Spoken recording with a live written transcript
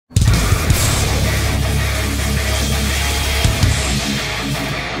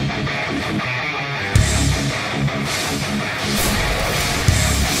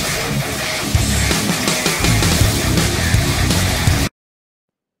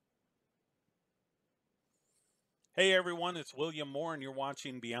Hey everyone, it's William Moore, and you're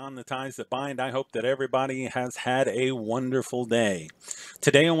watching Beyond the Ties That Bind. I hope that everybody has had a wonderful day.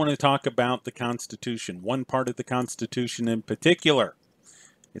 Today I want to talk about the Constitution, one part of the Constitution in particular.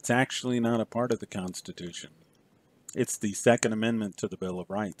 It's actually not a part of the Constitution. It's the Second Amendment to the Bill of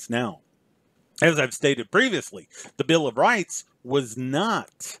Rights. Now, as I've stated previously, the Bill of Rights was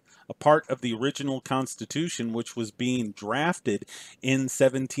not a part of the original Constitution, which was being drafted in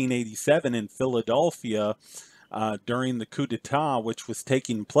 1787 in Philadelphia during the coup d'etat, which was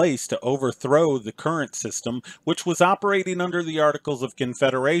taking place to overthrow the current system, which was operating under the Articles of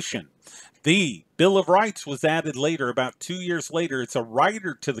Confederation. The Bill of Rights was added later, about 2 years later. It's a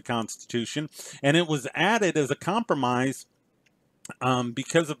rider to the Constitution, and it was added as a compromise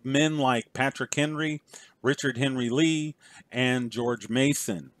because of men like Patrick Henry, Richard Henry Lee, and George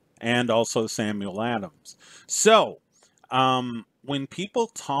Mason, and also Samuel Adams. So, when people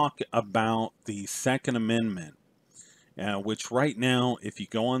talk about the Second Amendment, which right now, if you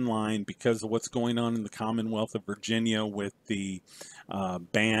go online, because of what's going on in the Commonwealth of Virginia with the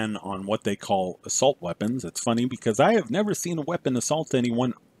ban on what they call assault weapons, it's funny because I have never seen a weapon assault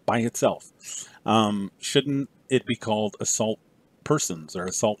anyone by itself. Shouldn't it be called assault persons or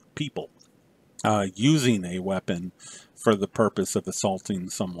assault people using a weapon for the purpose of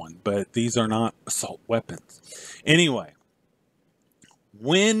assaulting someone? But these are not assault weapons. Anyway,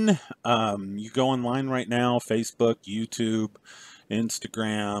 when you go online right now, Facebook, YouTube,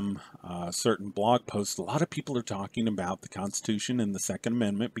 Instagram, certain blog posts, a lot of people are talking about the Constitution and the Second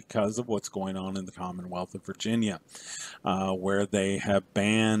Amendment because of what's going on in the Commonwealth of Virginia, where they have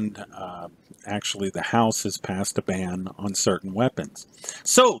banned, actually the House has passed a ban on certain weapons.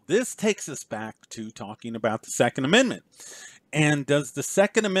 So this takes us back to talking about the Second Amendment. And does the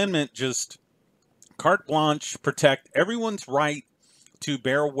Second Amendment just carte blanche protect everyone's right to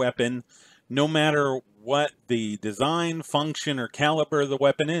bear a weapon, no matter what the design, function, or caliber of the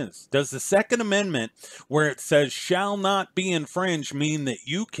weapon is? Does the Second Amendment, where it says shall not be infringed, mean that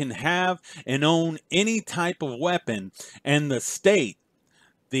you can have and own any type of weapon, and the state,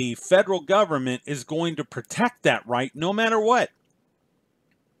 the federal government, is going to protect that right no matter what?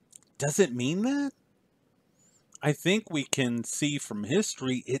 Does it mean that? I think we can see from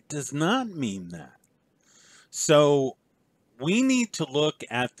history it does not mean that. So we need to look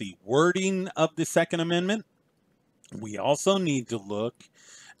at the wording of the Second Amendment. We also need to look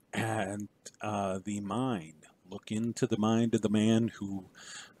at the mind. Look into the mind of the man who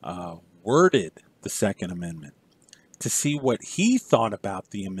worded the Second Amendment to see what he thought about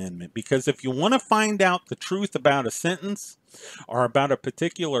the amendment. Because if you want to find out the truth about a sentence or about a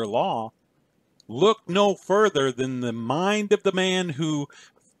particular law, look no further than the mind of the man who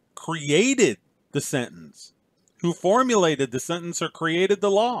created the sentence, who formulated the sentence or created the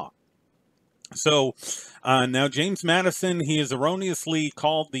law. So now James Madison, he is erroneously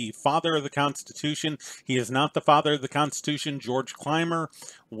called the father of the Constitution. He is not the father of the Constitution. George Clymer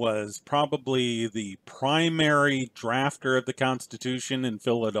was probably the primary drafter of the Constitution in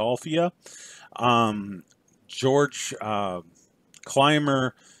Philadelphia. George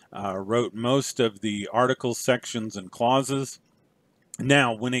Clymer wrote most of the articles, sections, and clauses.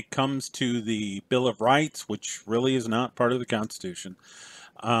 Now, when it comes to the Bill of Rights, which really is not part of the Constitution,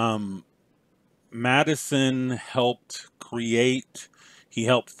 Madison helped create, he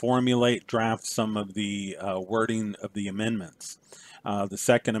helped formulate, draft some of the wording of the amendments, the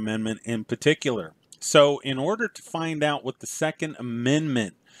Second Amendment in particular. So in order to find out what the Second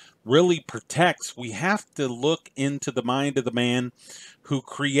Amendment really protects, we have to look into the mind of the man who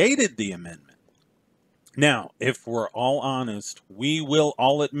created the amendment. Now, if we're all honest, we will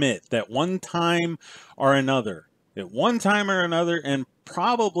all admit that at one time or another, and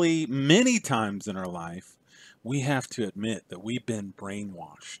probably many times in our life, we have to admit that we've been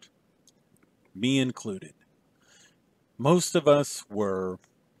brainwashed, me included. Most of us were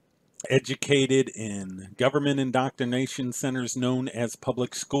educated in government indoctrination centers known as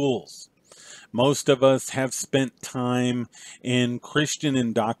public schools. Most of us have spent time in Christian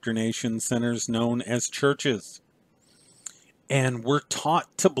indoctrination centers known as churches. And we're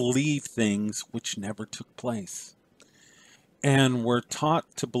taught to believe things which never took place. And we're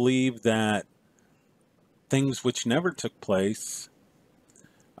taught to believe that things which never took place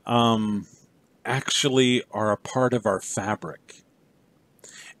actually are a part of our fabric.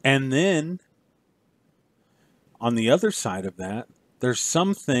 And then, on the other side of that, there's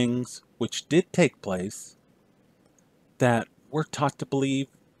some things which did take place that we're taught to believe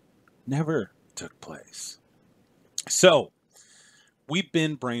never took place. So, we've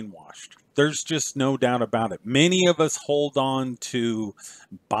been brainwashed. There's just no doubt about it. Many of us hold on to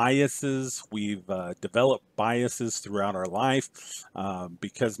biases. We've developed biases throughout our life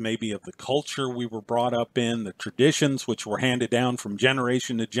because maybe of the culture we were brought up in, the traditions which were handed down from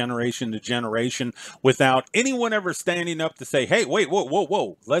generation to generation to generation without anyone ever standing up to say, hey, wait, whoa, whoa,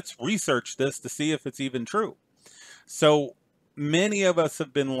 whoa, let's research this to see if it's even true. So many of us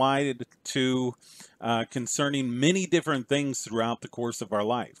have been lied to concerning many different things throughout the course of our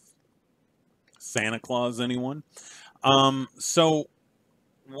life. Santa Claus, anyone? So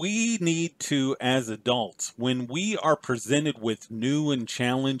we need to, as adults, when we are presented with new and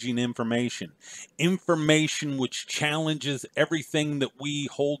challenging information, information which challenges everything that we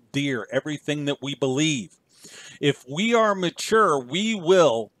hold dear, everything that we believe, if we are mature, we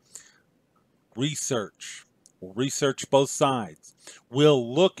will research. We'll research both sides.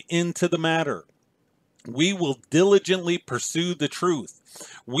 We'll look into the matter. We will diligently pursue the truth.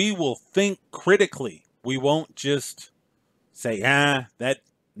 We will think critically. We won't just say,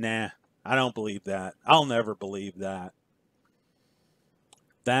 nah, I don't believe that. I'll never believe that.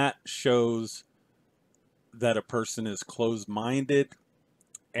 That shows that a person is closed-minded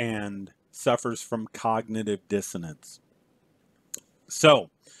and suffers from cognitive dissonance. So,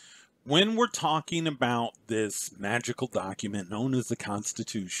 when we're talking about this magical document known as the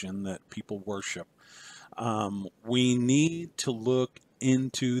Constitution that people worship, we need to look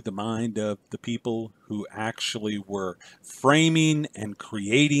into the mind of the people who actually were framing and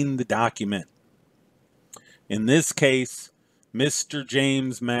creating the document. In this case, Mr.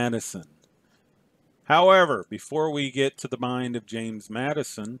 James Madison. However, before we get to the mind of James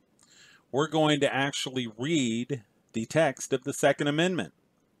Madison, we're going to actually read the text of the Second Amendment.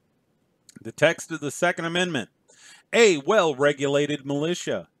 The text of the Second Amendment. A well-regulated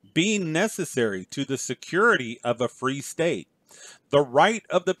militia, being necessary to the security of a free state, the right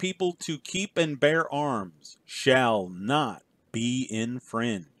of the people to keep and bear arms shall not be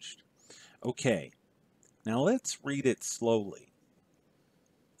infringed. Okay, now let's read it slowly.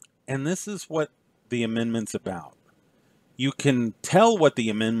 And this is what the amendment's about. You can tell what the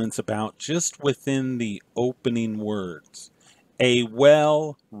amendment's about just within the opening words. A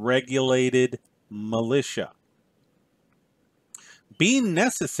well-regulated militia, being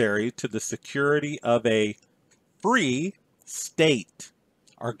necessary to the security of a free state,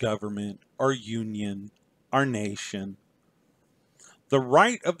 our government, our union, our nation. The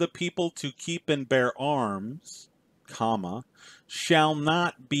right of the people to keep and bear arms, comma, shall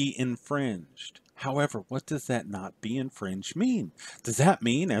not be infringed. However, what does that not be infringed mean? Does that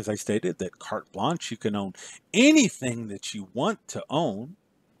mean, as I stated, that carte blanche, you can own anything that you want to own?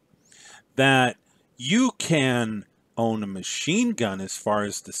 That you can own a machine gun as far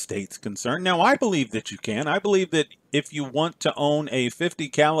as the state's concerned? Now, I believe that you can. I believe that if you want to own a 50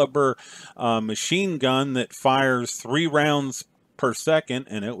 caliber machine gun that fires 3 rounds per second,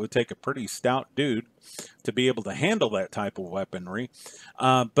 and it would take a pretty stout dude to be able to handle that type of weaponry.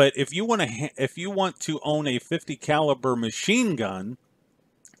 But if you want to own a 50 caliber machine gun,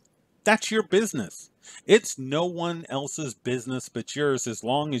 that's your business. It's no one else's business but yours, as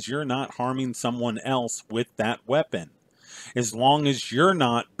long as you're not harming someone else with that weapon. As long as you're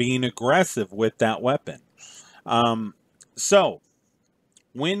not being aggressive with that weapon. So,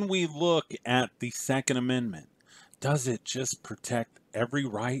 when we look at the Second Amendment, does it just protect every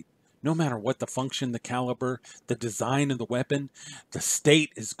right? No matter what the function, the caliber, the design of the weapon, the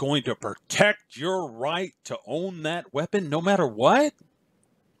state is going to protect your right to own that weapon no matter what?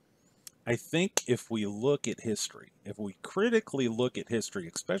 I think if we look at history, if we critically look at history,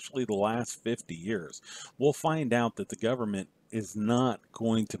 especially the last 50 years, we'll find out that the government is not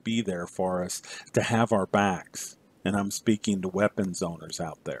going to be there for us to have our backs. And I'm speaking to weapons owners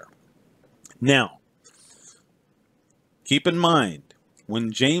out there. Now, keep in mind,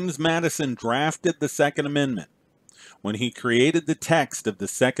 when James Madison drafted the Second Amendment, when he created the text of the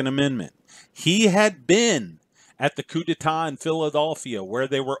Second Amendment, he had been at the coup d'etat in Philadelphia, where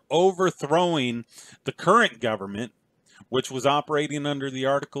they were overthrowing the current government, which was operating under the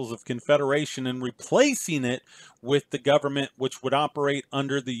Articles of Confederation, and replacing it with the government which would operate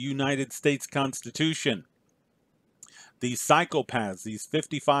under the United States Constitution. These psychopaths, these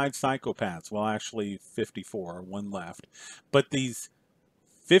 55 psychopaths, well, actually 54, one left, but these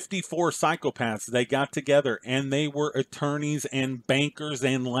 54 psychopaths, they got together and they were attorneys and bankers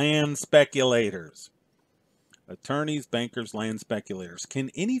and land speculators. Attorneys, bankers, land speculators.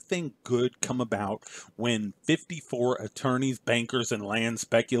 Can anything good come about when 54 attorneys, bankers, and land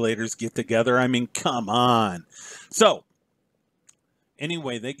speculators get together? I mean, come on. So,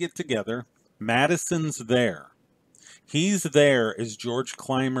 anyway, they get together. Madison's there. He's there as George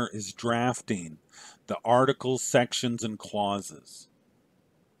Clymer is drafting the articles, sections, and clauses.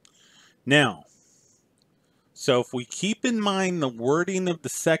 Now, so if we keep in mind the wording of the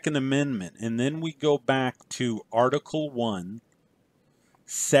Second Amendment, and then we go back to Article 1,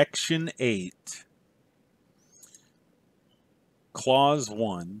 Section 8, Clause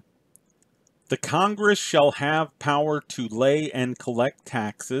 1, the Congress shall have power to lay and collect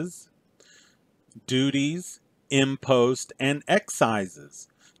taxes, duties, imposts, and excises,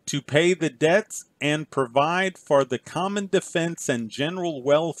 to pay the debts and provide for the common defense and general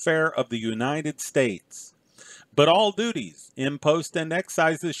welfare of the United States. But all duties, imposts, and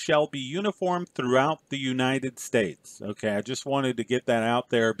excises shall be uniform throughout the United States. Okay, I just wanted to get that out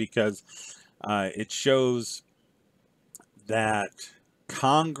there because it shows that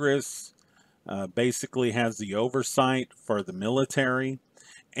Congress basically has the oversight for the military,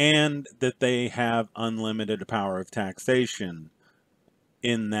 and that they have unlimited power of taxation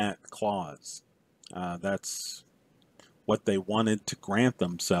in that clause. That's what they wanted to grant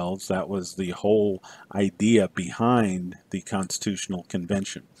themselves. That was the whole idea behind the Constitutional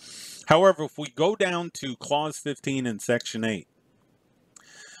Convention. However, if we go down to Clause 15 in Section 8,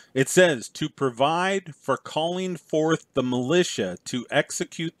 it says, to provide for calling forth the militia to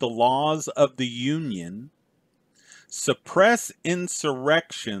execute the laws of the Union, suppress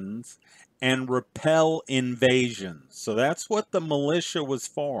insurrections, and repel invasions. So that's what the militia was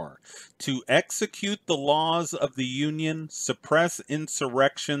for, to execute the laws of the Union, suppress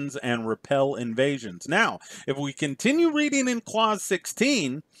insurrections, and repel invasions. Now, if we continue reading in Clause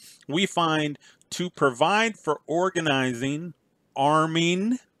 16, we find to provide for organizing,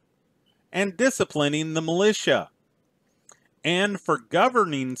 arming, and disciplining the militia, and for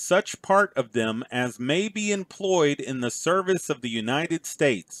governing such part of them as may be employed in the service of the United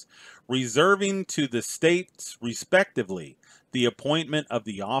States, reserving to the states respectively the appointment of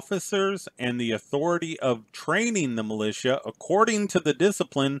the officers and the authority of training the militia according to the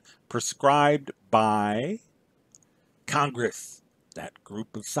discipline prescribed by Congress, that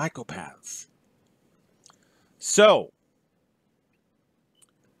group of psychopaths. So,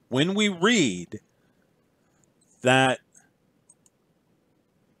 when we read that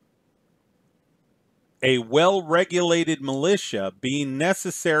a well-regulated militia being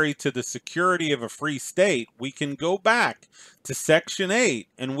necessary to the security of a free state, we can go back to Section 8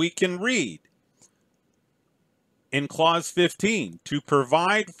 and we can read in Clause 15, to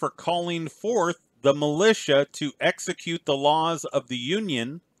provide for calling forth the militia to execute the laws of the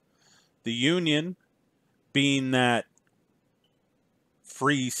Union being that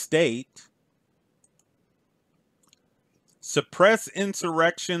free state, suppress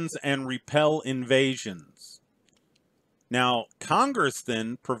insurrections and repel invasions. Now, Congress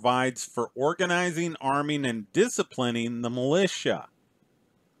then provides for organizing, arming, and disciplining the militia.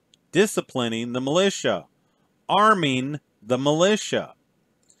 Disciplining the militia. Arming the militia.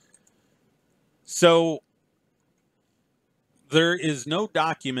 So, there is no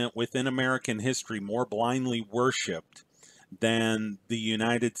document within American history more blindly worshipped than the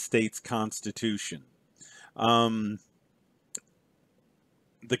United States Constitution.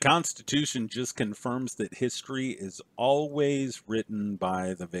 The Constitution just confirms that history is always written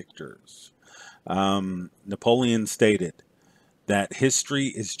by the victors. Napoleon stated that history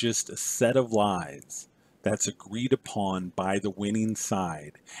is just a set of lies that's agreed upon by the winning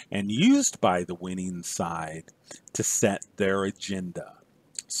side and used by the winning side to set their agenda.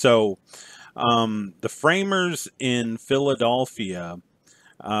 So, the framers in Philadelphia,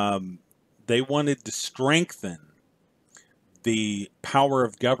 they wanted to strengthen the power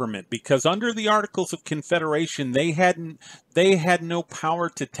of government because under the Articles of Confederation, they had no power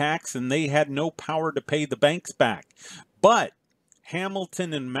to tax and they had no power to pay the banks back. But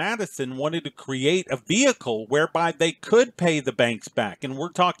Hamilton and Madison wanted to create a vehicle whereby they could pay the banks back. And we're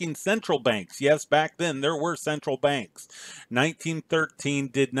talking central banks. Yes, back then there were central banks.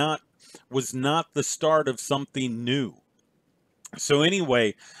 1913 was not the start of something new. So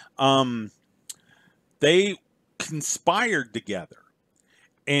anyway, they conspired together,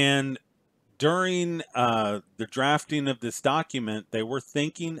 and during the drafting of this document, they were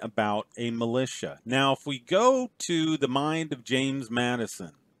thinking about a militia. Now, if we go to the mind of James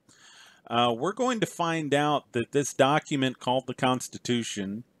Madison, we're going to find out that this document called the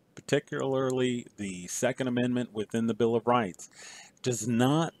Constitution, particularly the Second Amendment within the Bill of Rights, does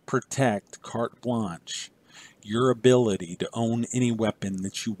not protect carte blanche, your ability to own any weapon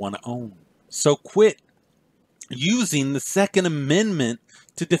that you want to own. So quit using the Second Amendment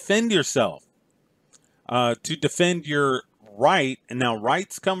to defend yourself, to defend your right, and now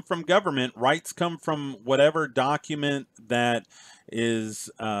rights come from government, rights come from whatever document that is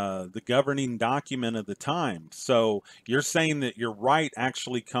the governing document of the time. So you're saying that your right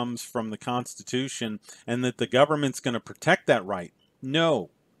actually comes from the Constitution and that the government's going to protect that right. No.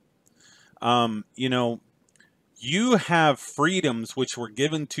 You know, you have freedoms which were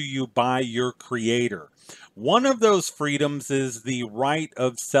given to you by your Creator. One of those freedoms is the right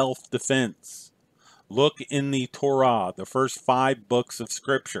of self-defense. Look in the Torah, the first 5 books of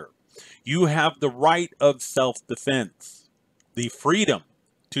Scripture. You have the right of self-defense, the freedom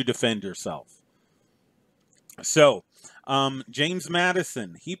to defend yourself. So, James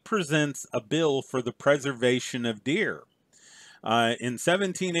Madison, he presents a bill for the preservation of deer. In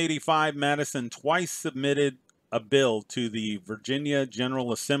 1785, Madison twice submitted a bill to the Virginia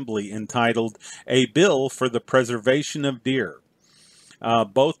General Assembly entitled "A Bill for the Preservation of Deer."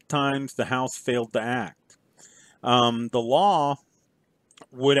 Both times the House failed to act. The law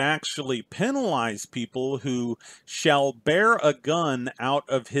would actually penalize people who shall bear a gun out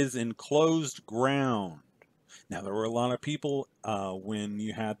of his enclosed ground. Now, there were a lot of people when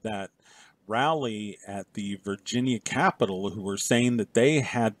you had that rally at the Virginia Capitol who were saying that they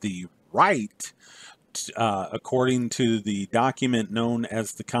had the right, according to the document known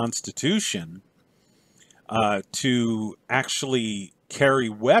as the Constitution, to actually carry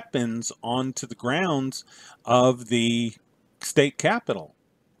weapons onto the grounds of the state capitol.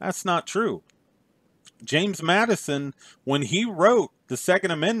 That's not true. James Madison, when he wrote the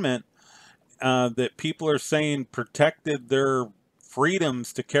Second Amendment, that people are saying protected their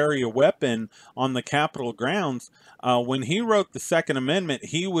freedoms to carry a weapon on the Capitol grounds, when he wrote the Second Amendment,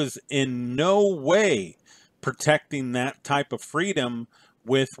 he was in no way protecting that type of freedom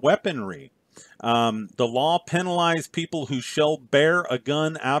with weaponry. The law penalized people who shall bear a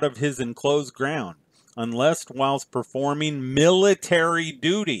gun out of his enclosed ground, unless whilst performing military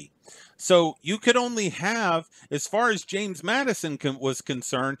duty. So you could only have, as far as James Madison was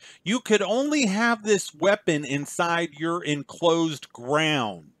concerned, you could only have this weapon inside your enclosed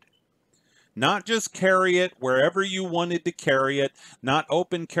ground. Not just carry it wherever you wanted to carry it, not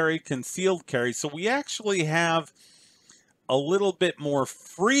open carry, concealed carry. So we actually have a little bit more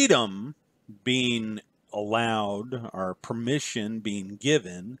freedom being allowed, or permission being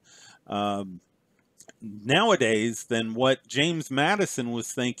given, nowadays than what James Madison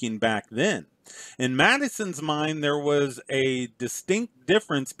was thinking back then. In Madison's mind, there was a distinct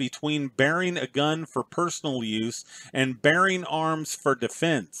difference between bearing a gun for personal use and bearing arms for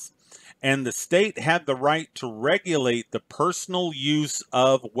defense. And the state had the right to regulate the personal use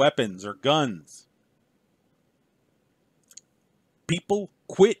of weapons or guns. People,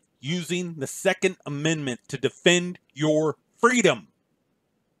 quit using the Second Amendment to defend your freedom.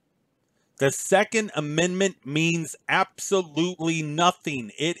 The Second Amendment means absolutely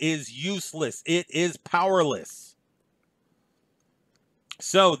nothing. It is useless. It is powerless.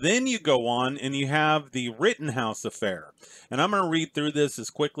 So then you go on and you have the Rittenhouse affair. And I'm going to read through this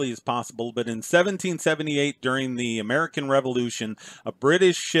as quickly as possible. But in 1778, during the American Revolution, a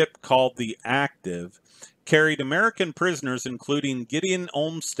British ship called the Active carried American prisoners, including Gideon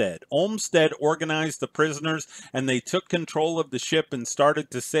Olmsted. Olmsted organized the prisoners, and they took control of the ship and started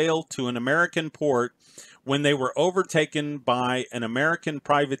to sail to an American port when they were overtaken by an American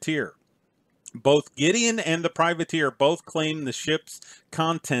privateer. Both Gideon and the privateer both claimed the ship's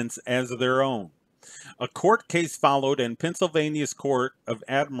contents as their own. A court case followed, and Pennsylvania's Court of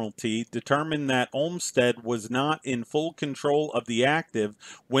Admiralty determined that Olmsted was not in full control of the Active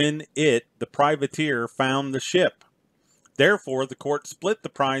when it, the privateer, found the ship. Therefore, the court split the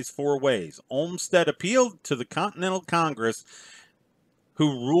prize 4 ways. Olmsted appealed to the Continental Congress,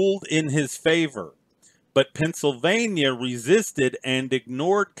 who ruled in his favor, but Pennsylvania resisted and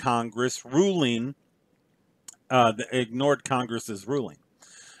ignored Congress's ruling.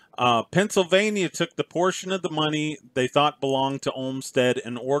 Pennsylvania took the portion of the money they thought belonged to Olmsted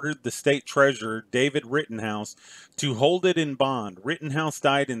and ordered the state treasurer, David Rittenhouse, to hold it in bond. Rittenhouse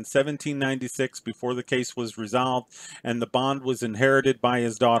died in 1796 before the case was resolved, and the bond was inherited by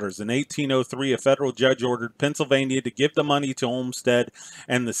his daughters. In 1803, a federal judge ordered Pennsylvania to give the money to Olmsted,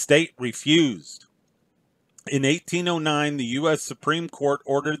 and the state refused. In 1809, the U.S. Supreme Court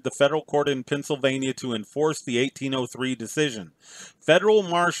ordered the federal court in Pennsylvania to enforce the 1803 decision. Federal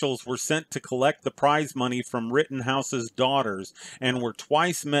marshals were sent to collect the prize money from Rittenhouse's daughters and were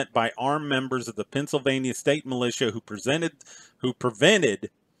twice met by armed members of the Pennsylvania state militia who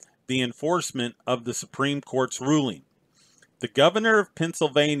prevented the enforcement of the Supreme Court's ruling. The governor of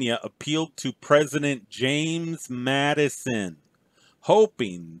Pennsylvania appealed to President James Madison,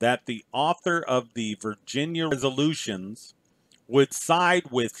 hoping that the author of the Virginia resolutions would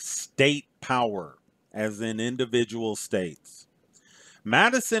side with state power, as in individual states.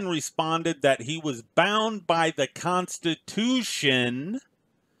 Madison responded that he was bound by the Constitution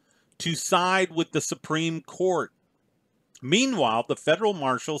to side with the Supreme Court. Meanwhile, the federal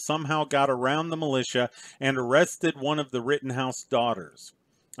marshal somehow got around the militia and arrested one of the Rittenhouse daughters.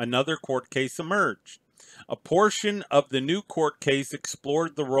 Another court case emerged. A portion of the new court case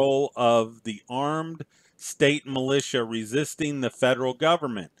explored the role of the armed state militia resisting the federal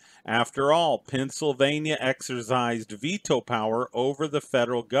government. After all, Pennsylvania exercised veto power over the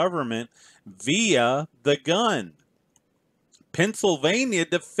federal government via the gun. Pennsylvania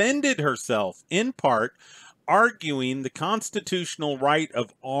defended herself, in part, arguing the constitutional right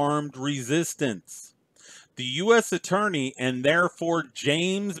of armed resistance. The U.S. Attorney, and therefore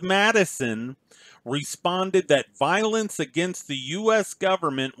James Madison, responded that violence against the U.S.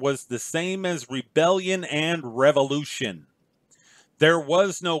 government was the same as rebellion and revolution. There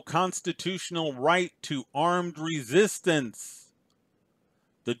was no constitutional right to armed resistance.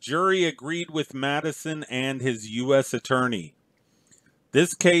 The jury agreed with Madison and his U.S. Attorney.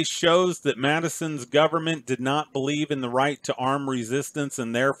 This case shows that Madison's government did not believe in the right to armed resistance,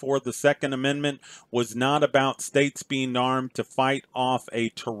 and therefore the Second Amendment was not about states being armed to fight off a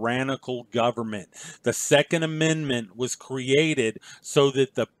tyrannical government. The Second Amendment was created so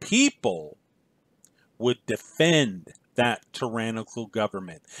that the people would defend that tyrannical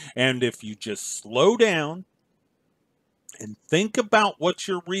government. And if you just slow down and think about what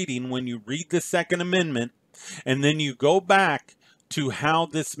you're reading when you read the Second Amendment, and then you go back to how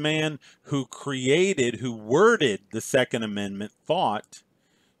this man who worded the Second Amendment thought,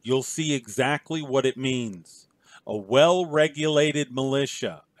 you'll see exactly what it means. A well-regulated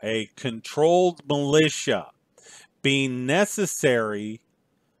militia, a controlled militia, being necessary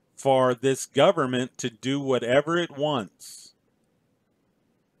for this government to do whatever it wants.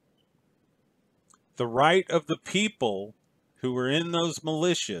 The right of the people who are in those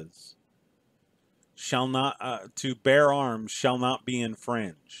militias shall not to bear arms shall not be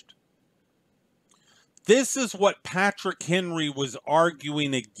infringed. This is what Patrick Henry was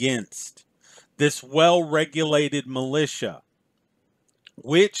arguing against, this well-regulated militia,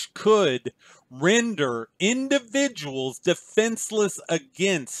 which could render individuals defenseless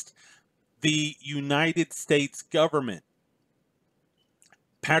against the United States government.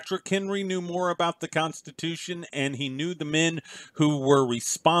 Patrick Henry knew more about the Constitution, and he knew the men who were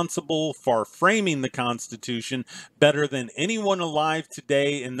responsible for framing the Constitution better than anyone alive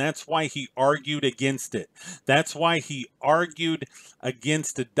today, and that's why he argued against it. That's why he argued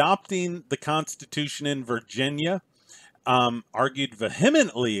against adopting the Constitution in Virginia, argued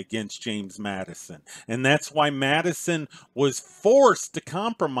vehemently against James Madison. And that's why Madison was forced to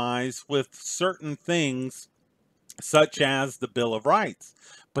compromise with certain things, such as the Bill of Rights.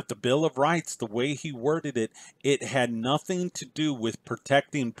 But the Bill of Rights, the way he worded it, it had nothing to do with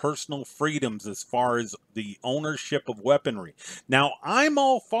protecting personal freedoms as far as the ownership of weaponry. Now, I'm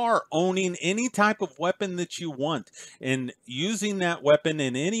all for owning any type of weapon that you want and using that weapon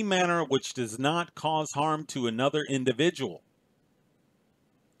in any manner which does not cause harm to another individual.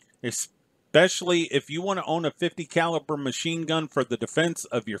 Especially if you want to own a .50 caliber machine gun for the defense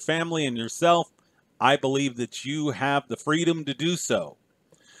of your family and yourself, I believe that you have the freedom to do so.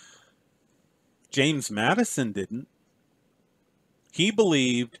 James Madison didn't. He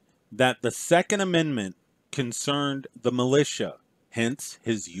believed that the Second Amendment concerned the militia, hence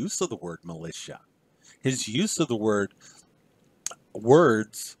his use of the word militia. His use of the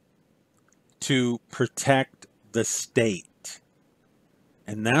words to protect the state.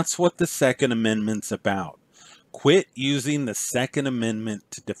 And that's what the Second Amendment's about. Quit using the Second Amendment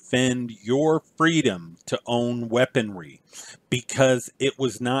to defend your freedom to own weaponry, because it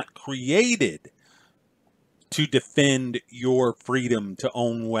was not created to defend your freedom to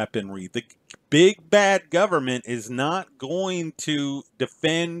own weaponry. The big bad government is not going to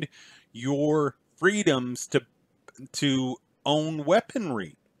defend your freedoms to own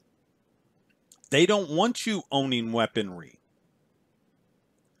weaponry. They don't want you owning weaponry.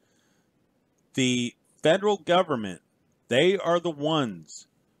 The federal government, they are the ones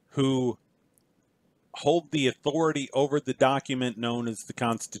who hold the authority over the document known as the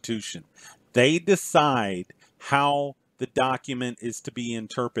Constitution. They decide how the document is to be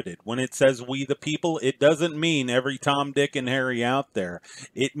interpreted. When it says we the people, it doesn't mean every Tom, Dick, and Harry out there.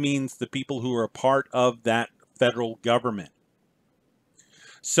 It means the people who are a part of that federal government.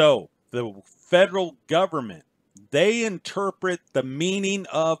 So, the federal government, they interpret the meaning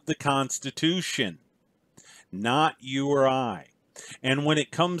of the Constitution, not you or I. And when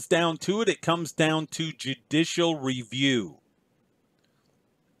it comes down to it, it comes down to judicial review.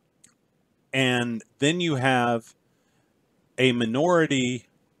 And then you have a minority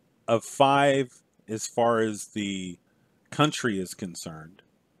of 5 as far as the country is concerned,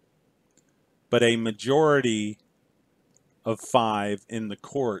 but a majority of 5 in the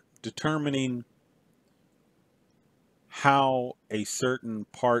court determining how a certain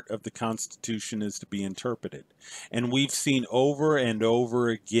part of the Constitution is to be interpreted. And we've seen over and over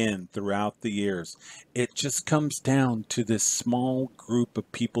again throughout the years, it just comes down to this small group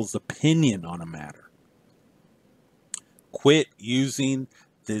of people's opinion on a matter. Quit using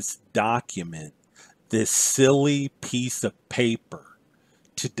this document, this silly piece of paper,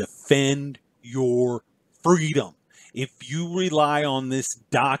 to defend your freedom. If you rely on this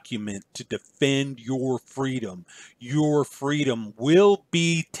document to defend your freedom will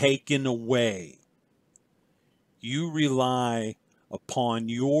be taken away. You rely upon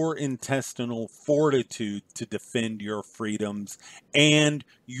your intestinal fortitude to defend your freedoms and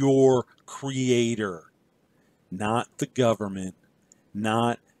your creator, not the government,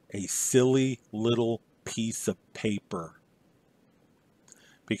 not a silly little piece of paper.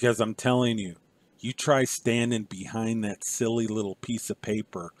 Because I'm telling you, you try standing behind that silly little piece of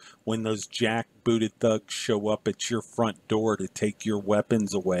paper when those jackbooted thugs show up at your front door to take your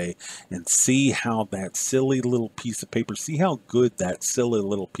weapons away, and see how that silly little piece of paper, see how good that silly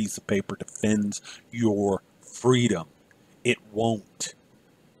little piece of paper defends your freedom. It won't.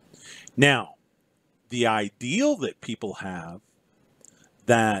 Now, the ideal that people have,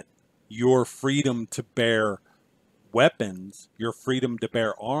 that your freedom to bear weapons, your freedom to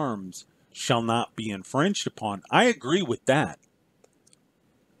bear arms, shall not be infringed upon. I agree with that.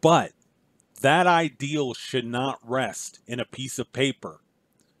 But that ideal should not rest in a piece of paper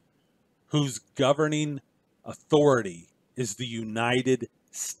whose governing authority is the United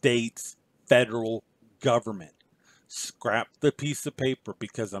States federal government. Scrap the piece of paper,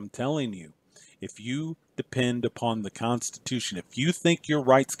 because I'm telling you, if you depend upon the Constitution, if you think your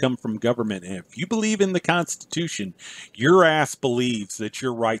rights come from government, and if you believe in the Constitution, your ass believes that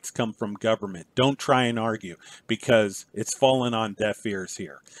your rights come from government. Don't try and argue, because it's fallen on deaf ears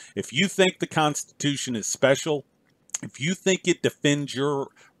here. If you think the Constitution is special, if you think it defends your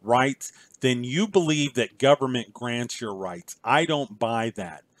rights, then you believe that government grants your rights. I don't buy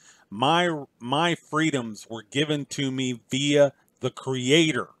that. My freedoms were given to me via the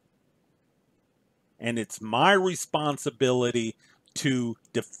Creator. And it's my responsibility to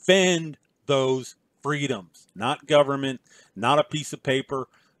defend those freedoms, not government, not a piece of paper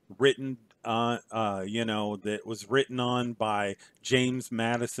written, that was written on by James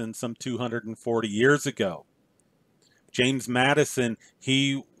Madison some 240 years ago. James Madison,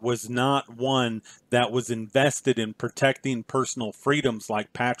 he was not one that was invested in protecting personal freedoms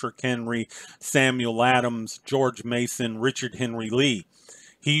like Patrick Henry, Samuel Adams, George Mason, Richard Henry Lee.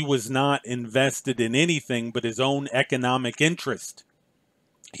 He was not invested in anything but his own economic interest.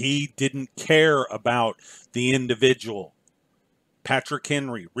 He didn't care about the individual. Patrick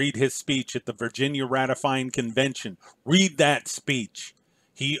Henry, read his speech at the Virginia Ratifying Convention. Read that speech.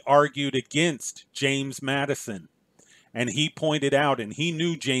 He argued against James Madison. And he pointed out, and he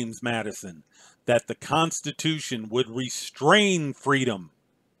knew James Madison, that the Constitution would restrain freedom.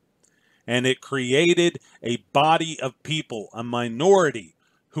 And it created a body of people, a minority,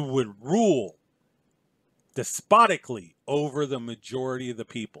 who would rule despotically over the majority of the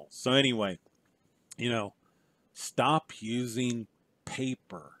people. So anyway, stop using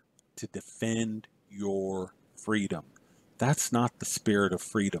paper to defend your freedom. That's not the spirit of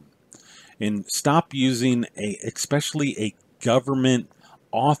freedom. And stop using especially a government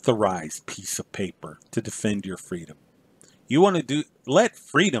authorized piece of paper to defend your freedom. You want to let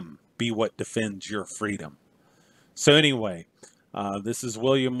freedom be what defends your freedom. So anyway, this is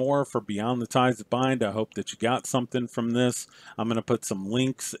William Moore for Beyond the Ties That Bind. I hope that you got something from this. I'm going to put some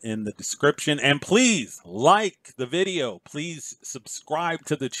links in the description. And please like the video. Please subscribe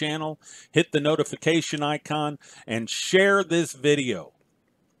to the channel. Hit the notification icon and share this video.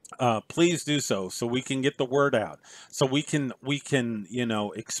 Please do so we can get the word out, so we can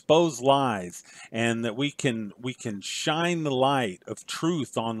expose lies, and that we can shine the light of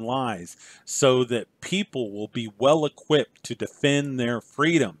truth on lies, so that people will be well equipped to defend their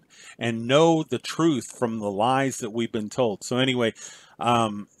freedom and know the truth from the lies that we've been told. So anyway,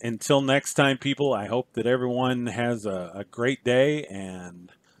 until next time, people, I hope that everyone has a great day,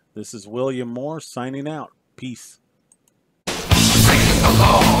 and this is William Moore signing out. Peace. Breaking the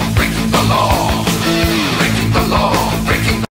law, breaking the law, breaking the law, breaking